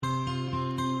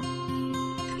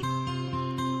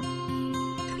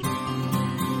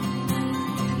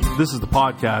This is the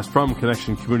podcast from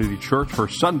Connection Community Church for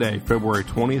Sunday, February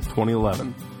 20th,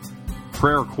 2011.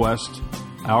 Prayer request,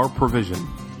 Our Provision.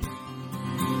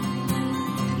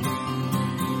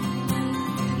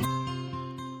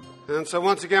 And so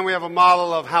once again, we have a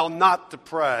model of how not to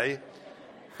pray.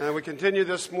 And we continue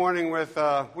this morning with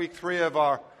week 3 of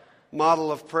our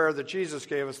model of prayer that Jesus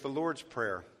gave us, the Lord's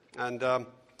Prayer. And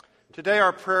today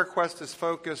our prayer quest is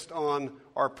focused on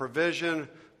our provision,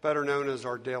 better known as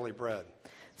our daily bread.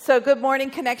 So good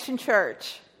morning, Connection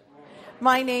Church.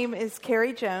 My name is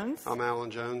Carrie Jones. I'm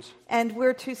Alan Jones. And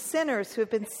we're two sinners who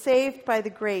have been saved by the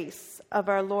grace of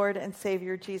our Lord and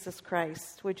Savior Jesus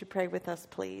Christ. Would you pray with us,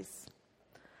 please?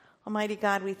 Almighty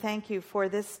God, we thank you for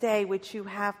this day which you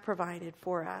have provided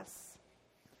for us.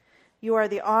 You are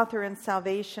the author and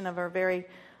salvation of our very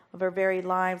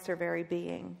lives, our very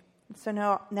being. So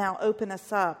now open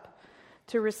us up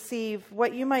to receive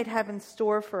what you might have in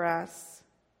store for us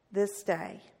this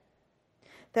day,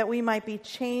 that we might be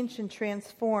changed and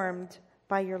transformed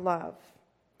by your love.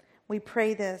 We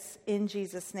pray this in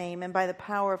Jesus' name and by the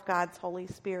power of God's Holy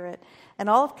Spirit. And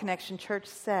all of Connection Church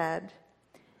said,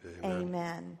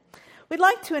 Amen. We'd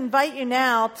like to invite you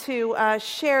now to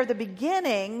share the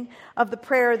beginning of the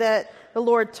prayer that the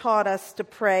Lord taught us to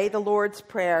pray, the Lord's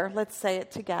Prayer. Let's say it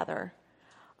together.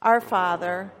 Our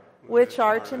Father, which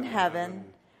art in heaven,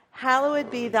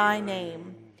 hallowed be thy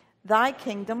name. Thy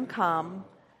kingdom come,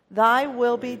 thy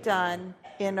will be done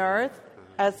in earth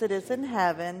as it is in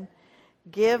heaven.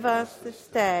 Give us this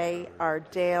day our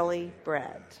daily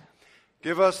bread.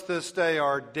 Give us this day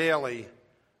our daily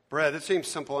bread. It seems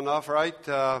simple enough, right?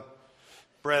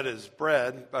 Bread is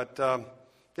bread, but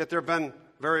yet there have been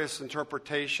various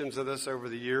interpretations of this over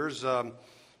the years.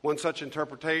 One such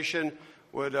interpretation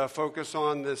would focus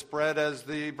on this bread as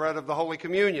the bread of the Holy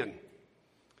Communion.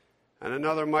 And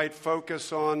another might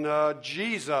focus on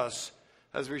Jesus,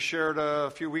 as we shared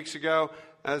a few weeks ago,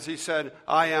 as he said,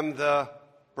 I am the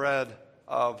bread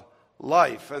of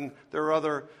life. And there are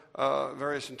other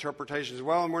various interpretations as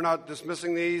well, and we're not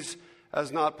dismissing these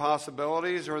as not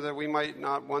possibilities, or that we might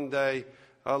not one day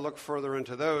look further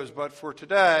into those. But for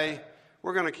today,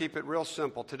 we're going to keep it real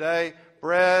simple. Today,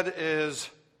 bread is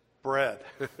bread.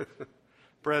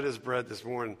 Bread is bread this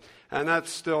morning. And that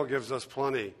still gives us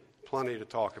plenty to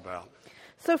talk about.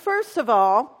 So first of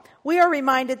all, we are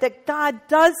reminded that God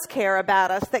does care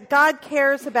about us, that God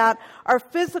cares about our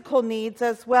physical needs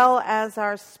as well as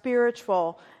our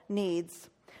spiritual needs.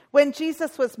 When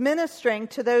Jesus was ministering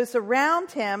to those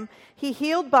around him, he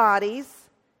healed bodies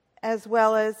as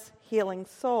well as healing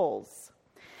souls.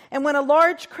 And when a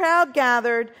large crowd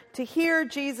gathered to hear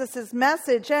Jesus'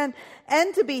 message and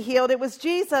to be healed, it was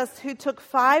Jesus who took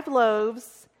 5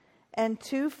 loaves and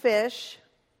 2 fish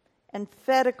and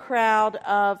fed a crowd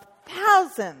of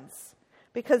thousands,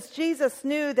 because Jesus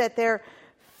knew that their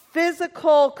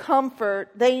physical comfort,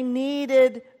 they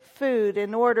needed food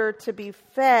in order to be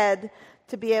fed,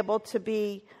 to be able to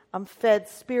be fed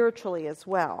spiritually as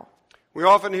well. We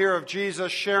often hear of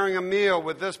Jesus sharing a meal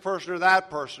with this person or that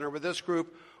person, or with this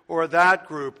group or that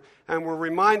group, and we're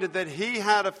reminded that he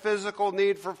had a physical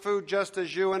need for food just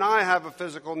as you and I have a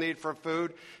physical need for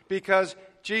food, because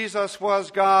Jesus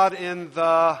was God in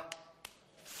the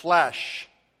flesh,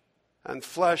 and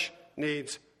flesh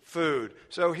needs food.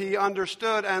 So he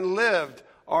understood and lived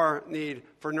our need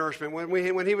for nourishment.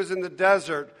 When he was in the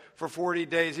desert for 40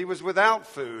 days, he was without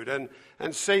food, and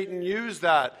Satan used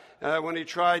that when he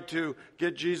tried to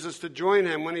get Jesus to join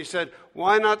him, when he said,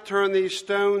 why not turn these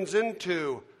stones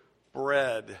into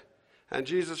bread? And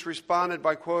Jesus responded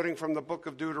by quoting from the book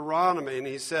of Deuteronomy, and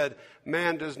he said,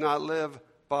 man does not live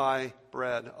by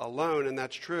bread alone. And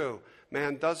that's true.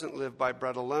 Man doesn't live by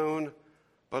bread alone,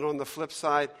 but on the flip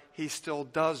side, he still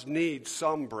does need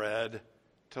some bread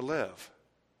to live.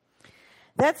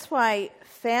 That's why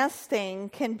fasting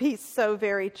can be so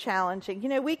very challenging. You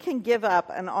know, we can give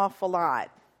up an awful lot,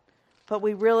 but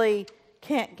we really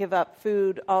can't give up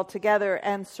food altogether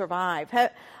and survive.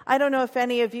 I don't know if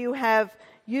any of you have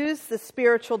used the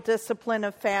spiritual discipline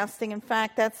of fasting. In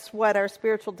fact, that's what our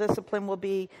spiritual discipline will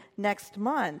be next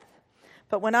month.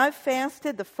 But when I've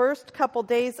fasted the first couple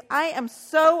days, I am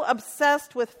so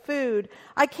obsessed with food.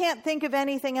 I can't think of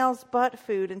anything else but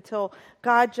food until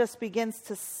God just begins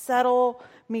to settle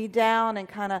me down and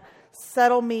kind of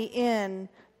settle me in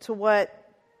to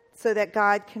so that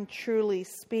God can truly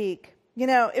speak. You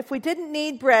know, if we didn't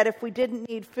need bread, if we didn't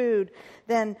need food,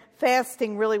 then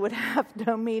fasting really would have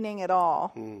no meaning at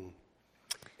all.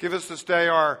 Give us this day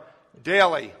our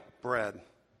daily bread.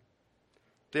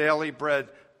 Daily bread.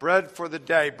 Bread for the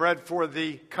day, bread for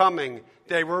the coming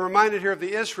day. We're reminded here of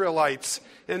the Israelites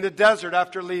in the desert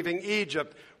after leaving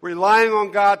Egypt, relying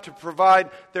on God to provide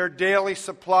their daily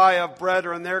supply of bread,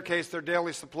 or in their case, their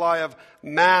daily supply of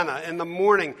manna. In the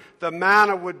morning, the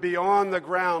manna would be on the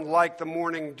ground like the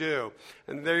morning dew.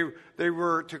 And they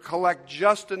were to collect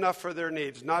just enough for their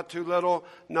needs, not too little,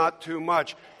 not too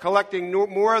much. Collecting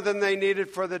more than they needed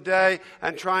for the day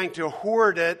and trying to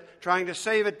hoard it, trying to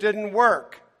save it, didn't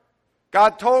work.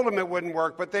 God told them it wouldn't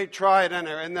work, but they tried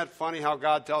anyway. Isn't that funny how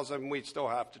God tells them we still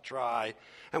have to try?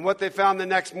 And what they found the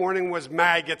next morning was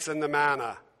maggots in the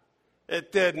manna.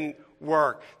 It didn't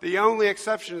work. The only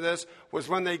exception to this was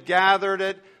when they gathered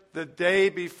it the day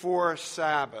before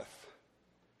Sabbath.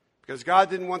 Because God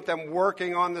didn't want them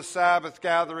working on the Sabbath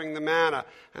gathering the manna.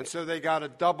 And so they got a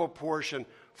double portion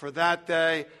for that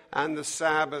day and the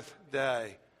Sabbath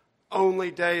day.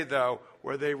 Only day, though,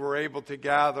 where they were able to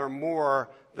gather more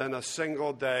than a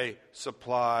single day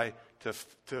supply to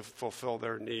fulfill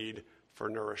their need for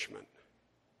nourishment.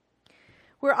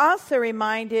 We're also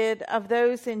reminded of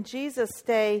those in Jesus'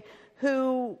 day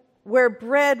where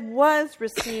bread was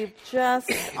received just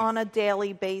on a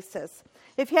daily basis.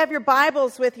 If you have your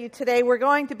Bibles with you today, we're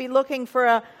going to be looking for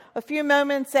a few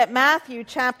moments at Matthew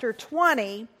chapter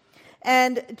 20.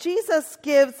 And Jesus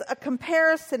gives a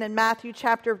comparison in Matthew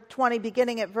chapter 20,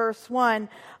 beginning at verse 1,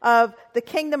 of the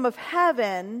kingdom of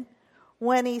heaven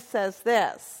when he says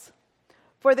this: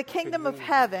 "For the kingdom of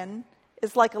heaven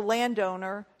is like a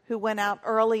landowner who went out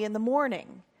early in the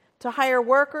morning to hire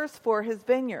workers for his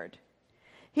vineyard.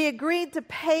 He agreed to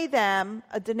pay them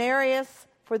a denarius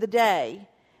for the day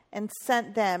and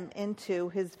sent them into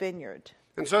his vineyard."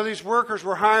 And so these workers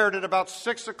were hired at about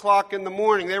 6 o'clock in the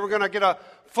morning. They were going to get a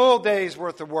full day's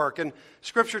worth of work. And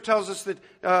Scripture tells us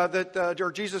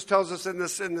or Jesus tells us in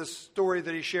this story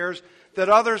that he shares, that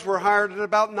others were hired at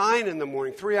about 9 in the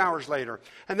morning, 3 hours later.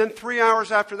 And then 3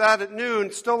 hours after that at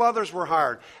noon, still others were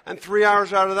hired. And 3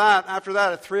 hours after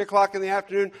that, at 3 o'clock in the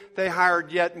afternoon, they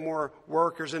hired yet more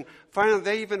workers. And finally,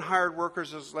 they even hired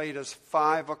workers as late as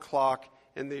 5 o'clock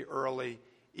in the early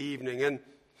evening.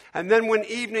 And then when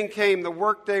evening came, the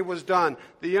workday was done.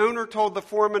 The owner told the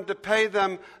foreman to pay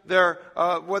them their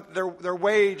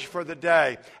wage for the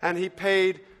day. And he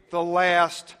paid the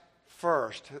last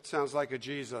first. It sounds like a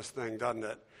Jesus thing, doesn't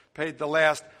it? Paid the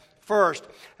last first.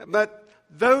 But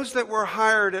those that were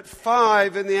hired at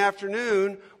 5 in the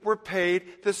afternoon were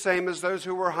paid the same as those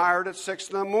who were hired at 6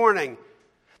 in the morning.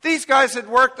 These guys had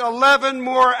worked 11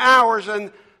 more hours,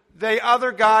 and the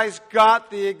other guys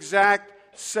got the exact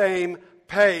same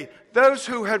pay. Those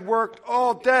who had worked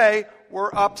all day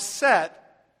were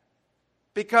upset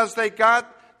because they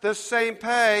got the same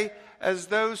pay as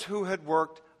those who had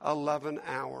worked 11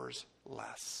 hours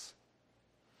less.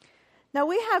 Now,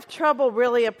 we have trouble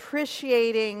really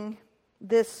appreciating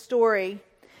this story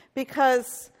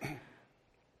because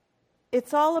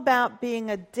it's all about being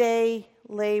a day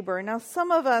laborer. Now,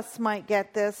 some of us might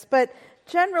get this, but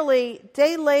generally,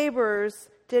 day laborers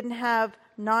didn't have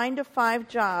 9-to-5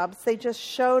 jobs. They just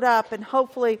showed up and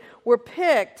hopefully were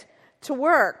picked to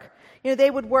work.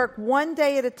 They would work one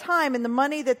day at a time, and the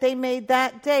money that they made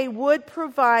that day would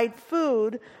provide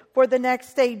food for the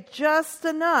next day, just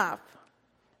enough.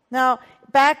 Now,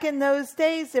 back in those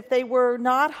days, if they were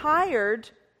not hired,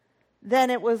 then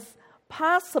it was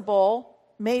possible,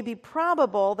 maybe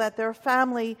probable, that their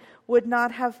family would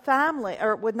not have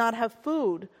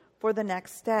food for the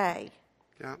next day.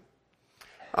 Yeah.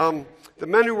 The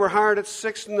men who were hired at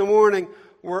 6 in the morning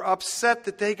were upset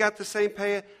that they got the same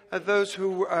pay as those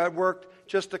who had worked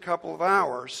just a couple of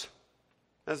hours,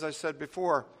 as I said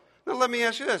before. Now, let me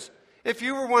ask you this. If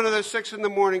you were one of those 6 in the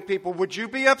morning people, would you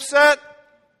be upset?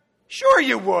 Sure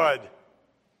you would.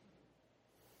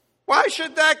 Why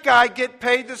should that guy get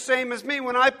paid the same as me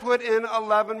when I put in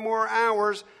 11 more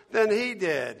hours than he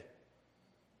did?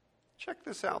 Check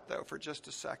this out, though, for just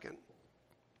a second.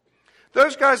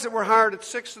 Those guys that were hired at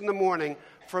 6 in the morning,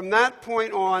 from that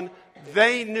point on,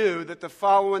 they knew that the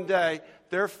following day,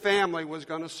 their family was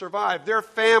going to survive. Their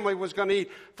family was going to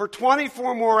eat. For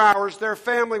 24 more hours, their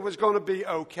family was going to be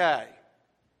okay.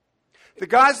 The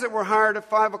guys that were hired at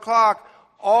 5 o'clock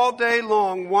all day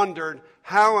long wondered,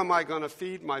 how am I going to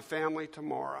feed my family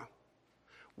tomorrow?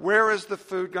 Where is the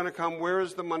food going to come? Where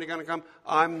is the money going to come?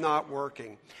 I'm not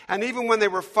working. And even when they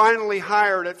were finally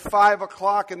hired at 5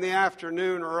 o'clock in the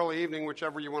afternoon or early evening,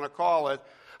 whichever you want to call it,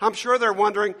 I'm sure they're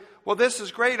wondering, well, this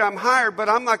is great, I'm hired, but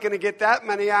I'm not going to get that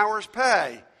many hours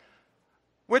pay.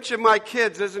 Which of my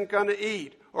kids isn't going to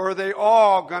eat? Or are they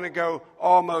all going to go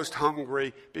almost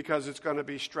hungry because it's going to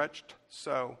be stretched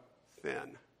so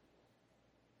thin?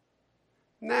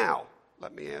 Now,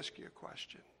 let me ask you a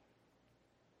question.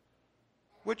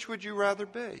 Which would you rather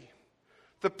be?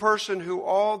 The person who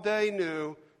all day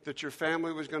knew that your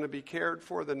family was going to be cared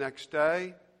for the next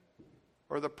day,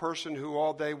 or the person who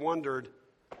all day wondered,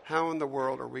 how in the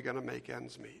world are we going to make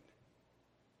ends meet?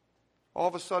 All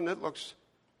of a sudden, it looks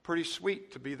pretty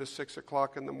sweet to be the 6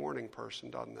 o'clock in the morning person,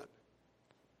 doesn't it?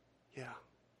 Yeah.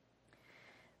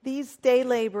 These day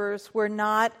laborers were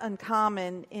not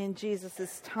uncommon in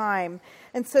Jesus' time.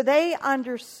 And so they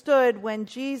understood when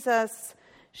Jesus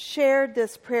shared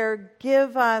this prayer,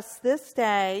 give us this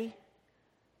day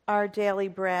our daily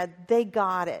bread. They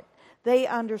got it. They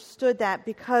understood that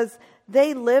because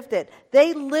they lived it.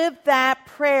 They lived that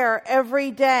prayer every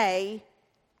day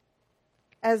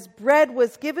as bread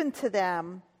was given to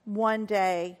them one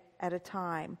day at a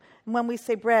time. And when we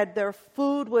say bread, their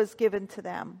food was given to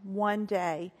them one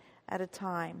day at a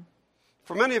time.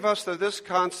 For many of us, though, this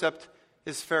concept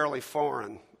is fairly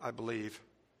foreign, I believe.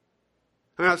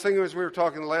 I was thinking as we were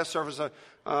talking in the last service,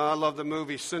 I love the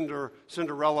movie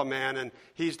Cinderella Man, and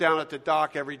he's down at the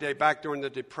dock every day back during the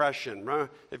Depression, right?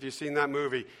 If you've seen that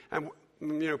movie. And,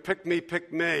 pick me.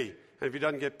 And if he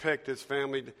doesn't get picked, his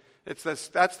family,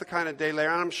 that's the kind of day later.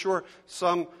 And I'm sure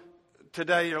some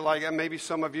today you're like, and maybe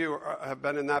some of you have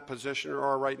been in that position or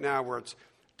are right now where it's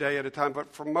day at a time.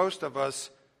 But for most of us,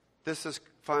 this is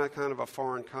kind of a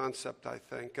foreign concept, I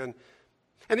think.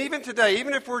 And even today,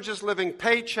 even if we're just living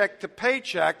paycheck to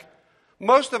paycheck,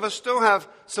 most of us still have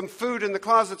some food in the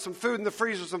closet, some food in the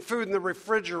freezer, some food in the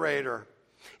refrigerator.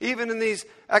 Even in these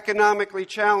economically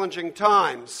challenging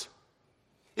times.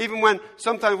 Even when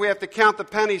sometimes we have to count the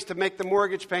pennies to make the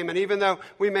mortgage payment, even though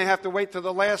we may have to wait till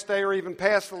the last day or even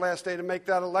past the last day to make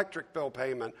that electric bill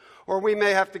payment. Or we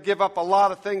may have to give up a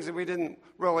lot of things that we didn't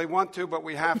really want to, but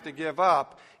we have to give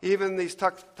up. Even in these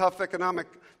tough economic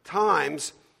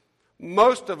times,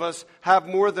 most of us have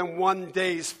more than one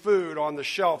day's food on the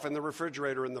shelf in the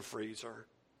refrigerator and the freezer.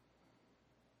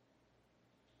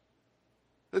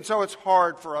 And so it's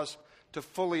hard for us to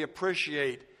fully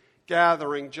appreciate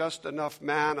gathering just enough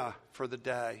manna for the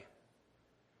day.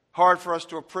 Hard for us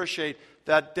to appreciate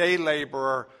that day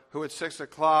laborer who at 6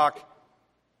 o'clock,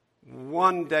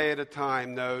 one day at a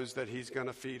time, knows that he's going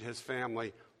to feed his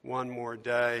family one more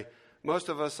day. Most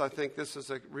of us, I think this is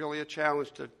really a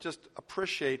challenge to just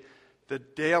appreciate the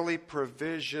daily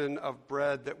provision of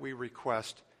bread that we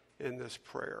request in this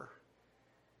prayer.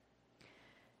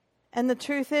 And the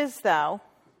truth is, though,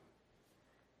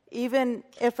 even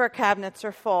if our cabinets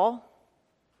are full,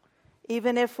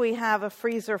 even if we have a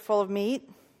freezer full of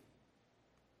meat,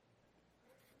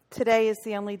 today is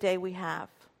the only day we have.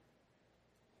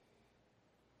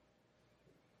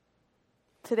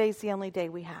 Today's the only day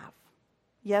we have.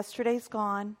 Yesterday's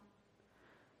gone.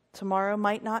 Tomorrow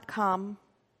might not come.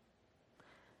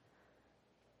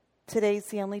 Today's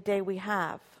the only day we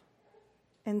have.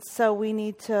 And so we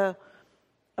need to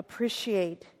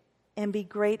appreciate and be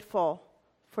grateful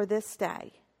for this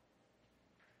day.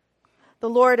 The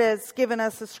Lord has given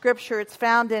us a scripture. It's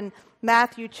found in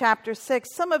Matthew chapter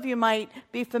 6. Some of you might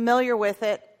be familiar with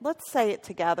it. Let's say it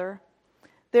together.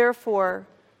 Therefore,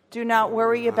 do not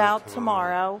worry about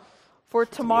tomorrow, for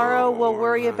tomorrow will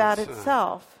worry about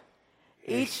itself.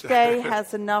 Each day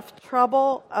has enough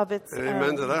trouble of its own.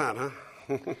 Amen to that, huh?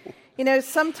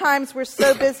 Sometimes we're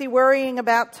so busy worrying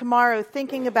about tomorrow,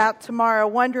 thinking about tomorrow,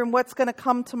 wondering what's going to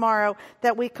come tomorrow,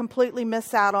 that we completely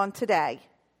miss out on today.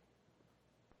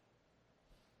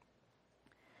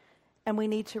 And we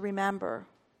need to remember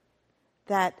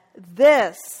that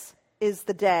this is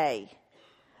the day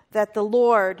that the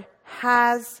Lord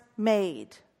has made.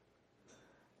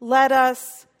 Let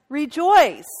us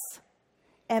rejoice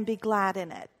and be glad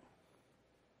in it.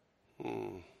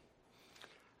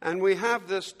 And we have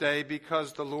this day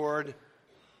because the Lord,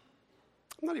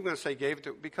 I'm not even going to say gave it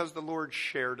to, because the Lord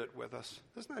shared it with us.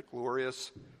 Isn't that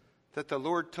glorious? That the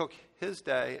Lord took his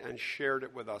day and shared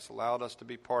it with us, allowed us to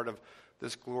be part of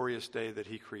this glorious day that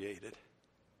he created.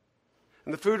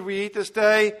 And the food we eat this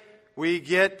day, we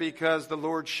get because the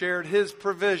Lord shared his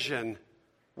provision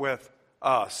with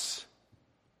us.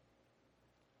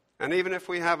 And even if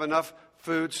we have enough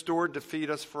food stored to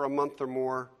feed us for a month or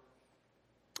more,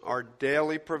 our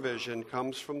daily provision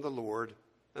comes from the Lord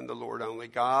and the Lord only.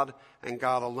 God and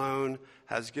God alone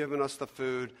has given us the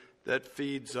food that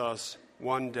feeds us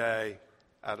one day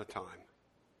at a time.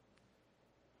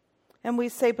 And we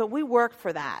say, but we work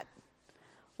for that.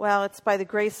 Well, it's by the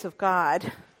grace of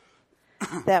God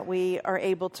that we are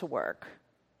able to work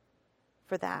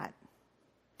for that.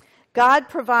 God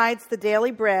provides the daily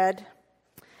bread,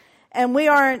 and we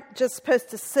aren't just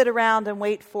supposed to sit around and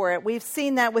wait for it. We've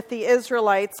seen that with the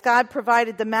Israelites. God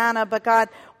provided the manna, but God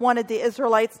wanted the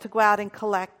Israelites to go out and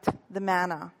collect the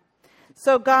manna.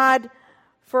 So God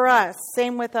for us.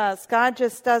 Same with us. God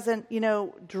just doesn't,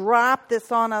 drop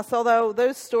this on us, although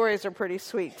those stories are pretty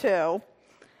sweet too.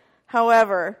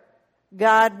 However,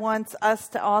 God wants us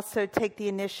to also take the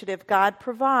initiative. God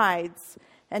provides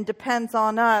and depends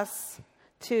on us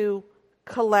to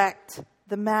collect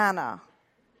the manna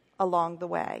along the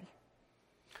way.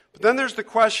 But then there's the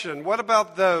question, what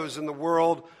about those in the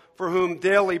world for whom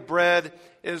daily bread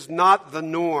is not the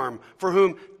norm, for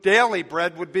whom daily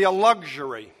bread would be a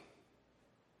luxury?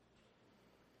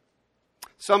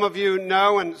 Some of you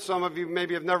know, and some of you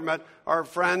maybe have never met, our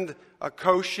friend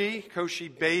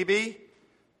Koshi Baby,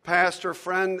 pastor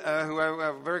friend who I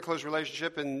have a very close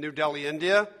relationship in New Delhi,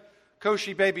 India.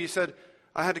 Koshi Baby said,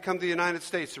 I had to come to the United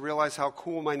States to realize how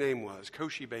cool my name was,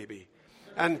 Koshi Baby.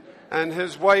 And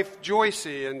his wife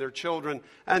Joycey and their children.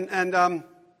 And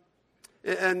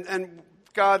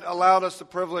God allowed us the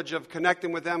privilege of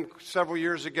connecting with them several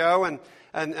years ago,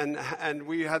 and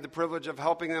we had the privilege of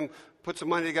helping them put some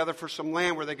money together for some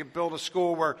land where they could build a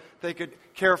school where they could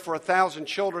care for 1,000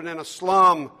 children in a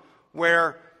slum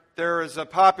where there is a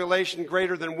population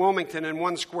greater than Wilmington in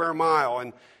 1 square mile,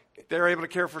 and they're able to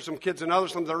care for some kids in other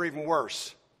slums that are even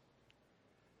worse.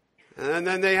 And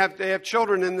then they have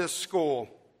children in this school.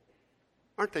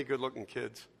 Aren't they good-looking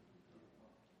kids?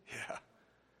 Yeah.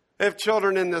 They have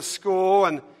children in this school,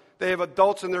 and they have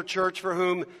adults in their church for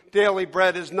whom daily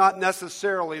bread is not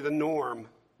necessarily the norm.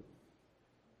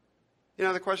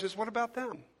 The question is, what about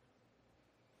them?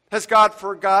 Has God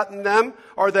forgotten them?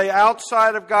 Are they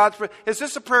outside of God's prayer? Is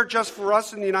this a prayer just for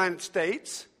us in the United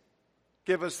States?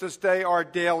 Give us this day our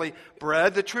daily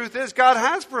bread. The truth is, God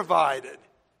has provided.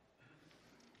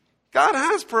 God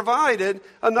has provided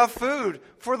enough food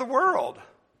for the world.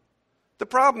 The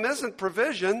problem isn't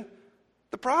provision.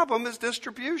 The problem is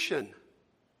distribution.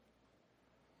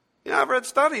 I've read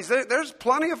studies. There's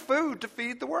plenty of food to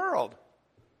feed the world.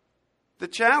 The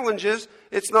challenge is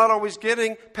it's not always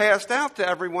getting passed out to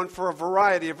everyone for a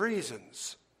variety of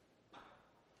reasons.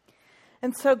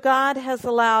 And so God has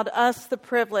allowed us the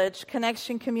privilege,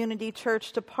 Connection Community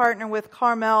Church, to partner with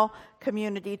Carmel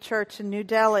Community Church in New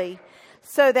Delhi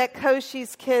so that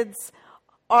Koshi's kids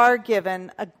are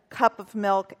given a cup of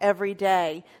milk every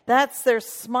day. They're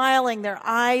smiling, their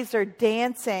eyes are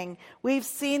dancing. We've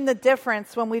seen the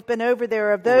difference when we've been over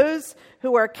there of those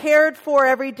who are cared for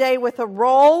every day with a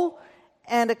roll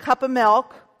and a cup of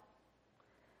milk,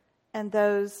 and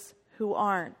those who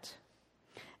aren't.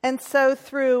 And so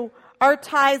through our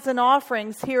tithes and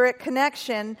offerings here at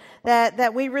Connection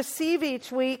that we receive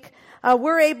each week,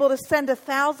 we're able to send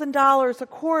 $1,000 a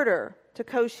quarter to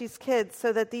Koshi's kids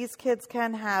so that these kids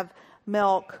can have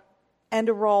milk and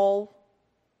a roll,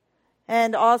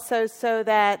 and also so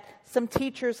that some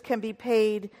teachers can be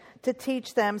paid to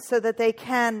teach them so that they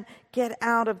can get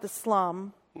out of the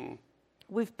slum.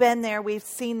 We've been there, we've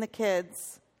seen the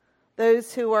kids,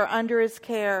 those who are under his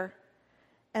care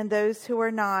and those who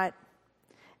are not.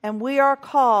 And we are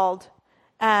called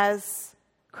as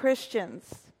Christians,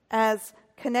 as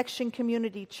Connection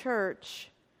Community Church,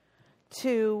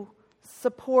 to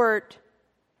support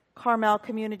Carmel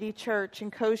Community Church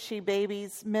and Koshi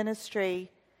Baby's ministry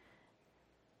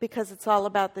because it's all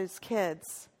about those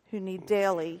kids who need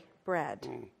daily bread.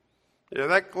 Yeah,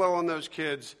 that glow on those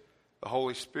kids, the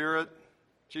Holy Spirit,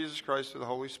 Jesus Christ through the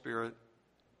Holy Spirit,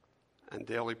 and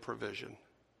daily provision.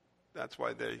 That's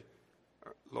why they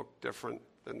look different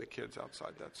than the kids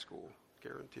outside that school,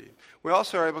 guaranteed. We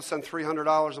also are able to send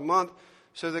 $300 a month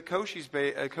so that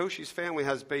Koshi's family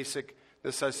has basic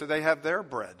necessities, so they have their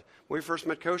bread. When we first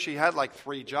met Koshi, he had like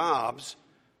 3 jobs,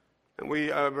 and we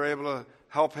were able to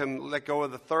help him let go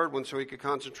of the third one so he could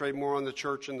concentrate more on the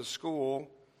church and the school,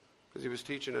 because he was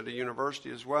teaching at a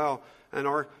university as well. And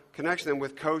our connection then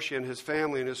with Koshi and his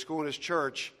family and his school and his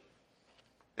church,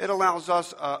 it allows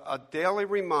us a daily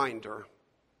reminder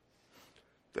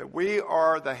that we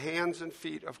are the hands and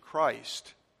feet of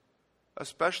Christ,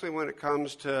 especially when it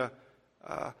comes to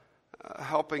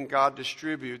helping God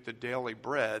distribute the daily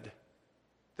bread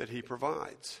that he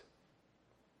provides.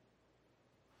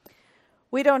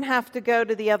 We don't have to go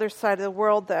to the other side of the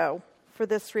world, though, for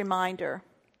this reminder.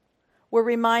 We're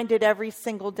reminded every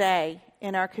single day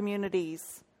in our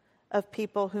communities of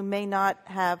people who may not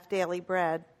have daily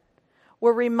bread.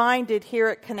 We're reminded here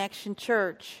at Connection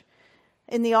Church,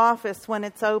 in the office when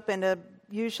it's open,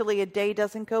 usually a day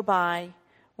doesn't go by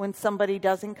when somebody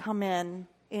doesn't come in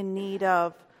need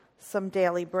of some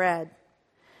daily bread.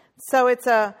 So it's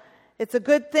a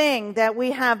good thing that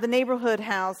we have the neighborhood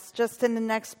house just in the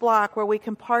next block where we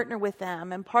can partner with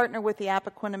them and partner with the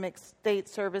Appoquinimink State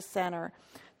Service Center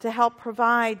to help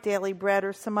provide daily bread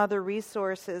or some other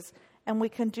resources. And we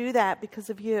can do that because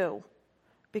of you,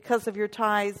 because of your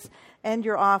tithes and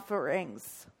your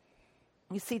offerings.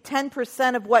 You see,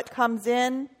 10% of what comes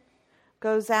in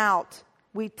goes out.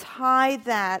 We tithe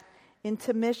that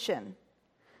into mission.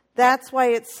 That's why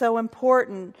it's so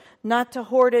important not to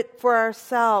hoard it for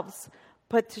ourselves,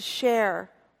 but to share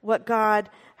what God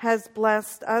has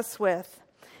blessed us with.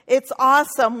 It's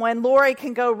awesome when Lori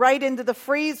can go right into the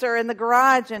freezer in the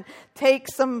garage and take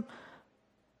some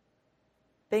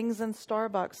Bings and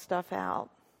Starbucks stuff out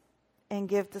and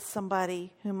give to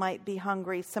somebody who might be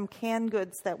hungry, some canned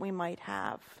goods that we might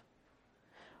have.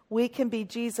 We can be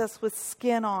Jesus with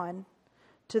skin on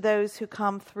to those who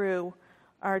come through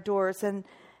our doors.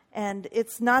 And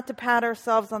it's not to pat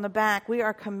ourselves on the back. We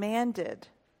are commanded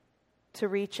to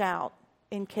reach out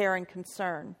in care and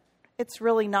concern. It's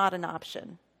really not an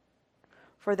option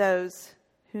for those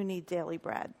who need daily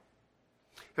bread.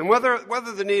 And whether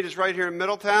the need is right here in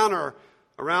Middletown or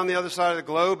around the other side of the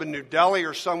globe in New Delhi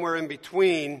or somewhere in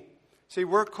between, see,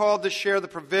 we're called to share the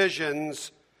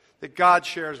provisions that God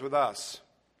shares with us.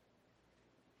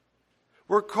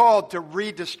 We're called to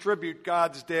redistribute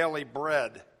God's daily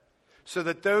bread so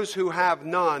that those who have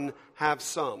none have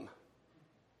some.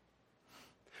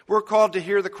 We're called to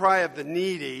hear the cry of the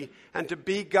needy and to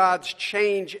be God's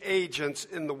change agents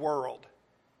in the world.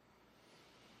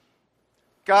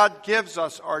 God gives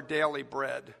us our daily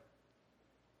bread,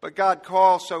 but God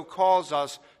also calls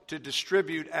us to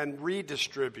distribute and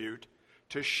redistribute,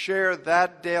 to share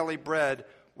that daily bread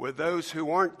with those who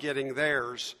aren't getting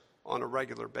theirs on a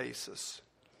regular basis.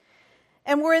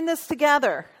 And we're in this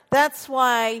together. That's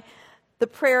why the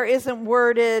prayer isn't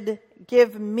worded,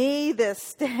 "Give me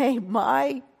this day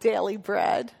my daily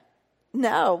bread."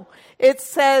 No, it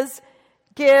says,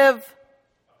 "Give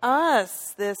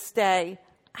us this day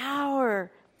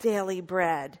our daily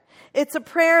bread." It's a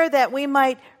prayer that we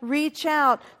might reach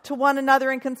out to one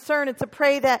another in concern. It's a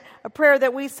prayer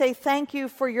that we say, "Thank you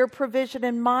for your provision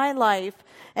in my life."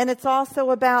 And it's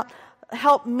also about,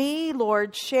 help me,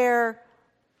 Lord, share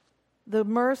the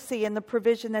mercy and the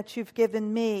provision that you've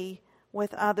given me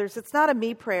with others. It's not a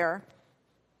me prayer.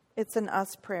 It's an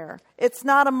us prayer. It's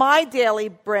not a my daily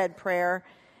bread prayer.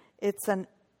 It's an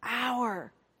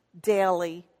our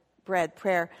daily bread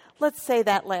prayer. Let's say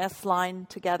that last line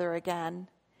together again.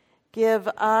 Give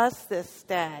us this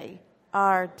day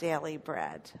our daily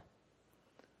bread.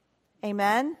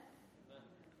 Amen?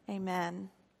 Amen.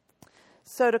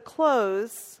 So to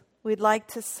close, we'd like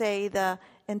to say the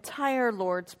entire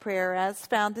Lord's Prayer as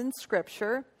found in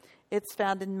Scripture. It's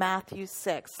found in Matthew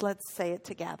 6. Let's say it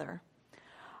together.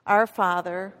 Our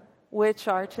Father, which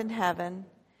art in heaven,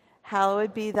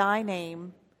 hallowed be thy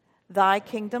name. Thy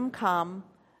kingdom come,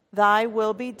 thy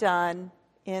will be done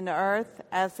in earth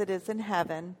as it is in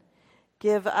heaven.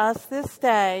 Give us this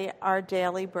day our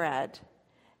daily bread,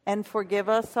 and forgive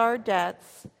us our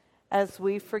debts as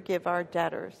we forgive our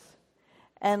debtors.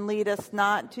 And lead us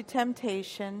not into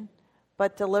temptation,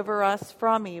 but deliver us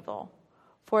from evil.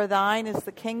 For thine is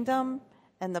the kingdom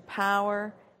and the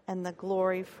power and the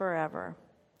glory forever.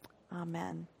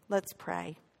 Amen. Let's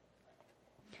pray.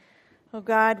 Oh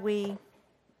God, we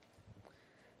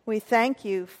thank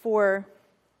you for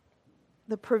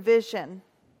the provision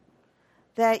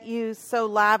that you so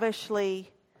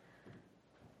lavishly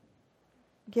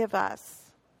give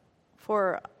us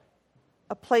for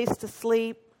a place to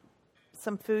sleep,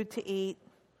 some food to eat,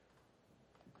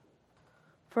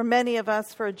 for many of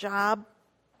us for a job.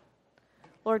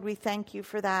 Lord, we thank you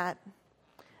for that.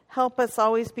 Help us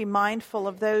always be mindful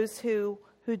of those who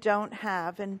don't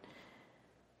have,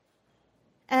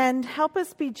 and help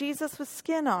us be Jesus with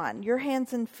skin on, your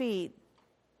hands and feet,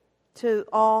 to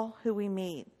all who we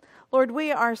meet. Lord,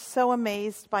 we are so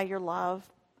amazed by your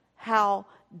love, how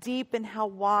deep and how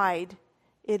wide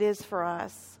it is for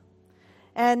us.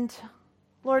 And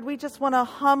Lord, we just want to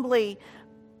humbly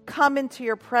come into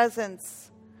your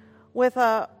presence with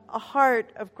a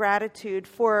heart of gratitude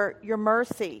for your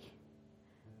mercy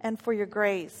and for your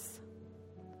grace.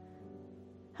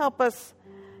 Help us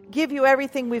give you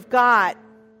everything we've got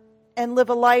and live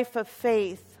a life of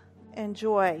faith and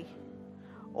joy.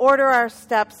 Order our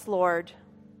steps, Lord.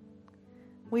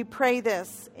 We pray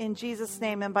this in Jesus'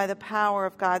 name and by the power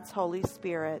of God's Holy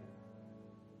Spirit.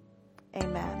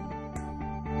 Amen.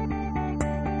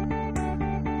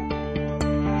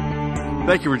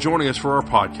 Thank you for joining us for our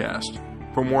podcast.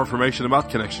 For more information about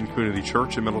Connection Community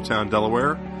Church in Middletown,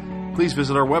 Delaware, please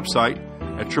visit our website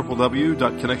at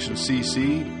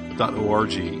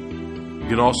www.connectioncc.org. You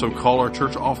can also call our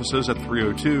church offices at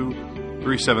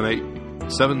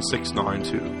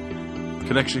 302-378-7692.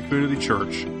 Connection Community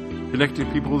Church, connecting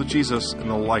people with Jesus and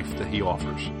the life that he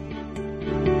offers.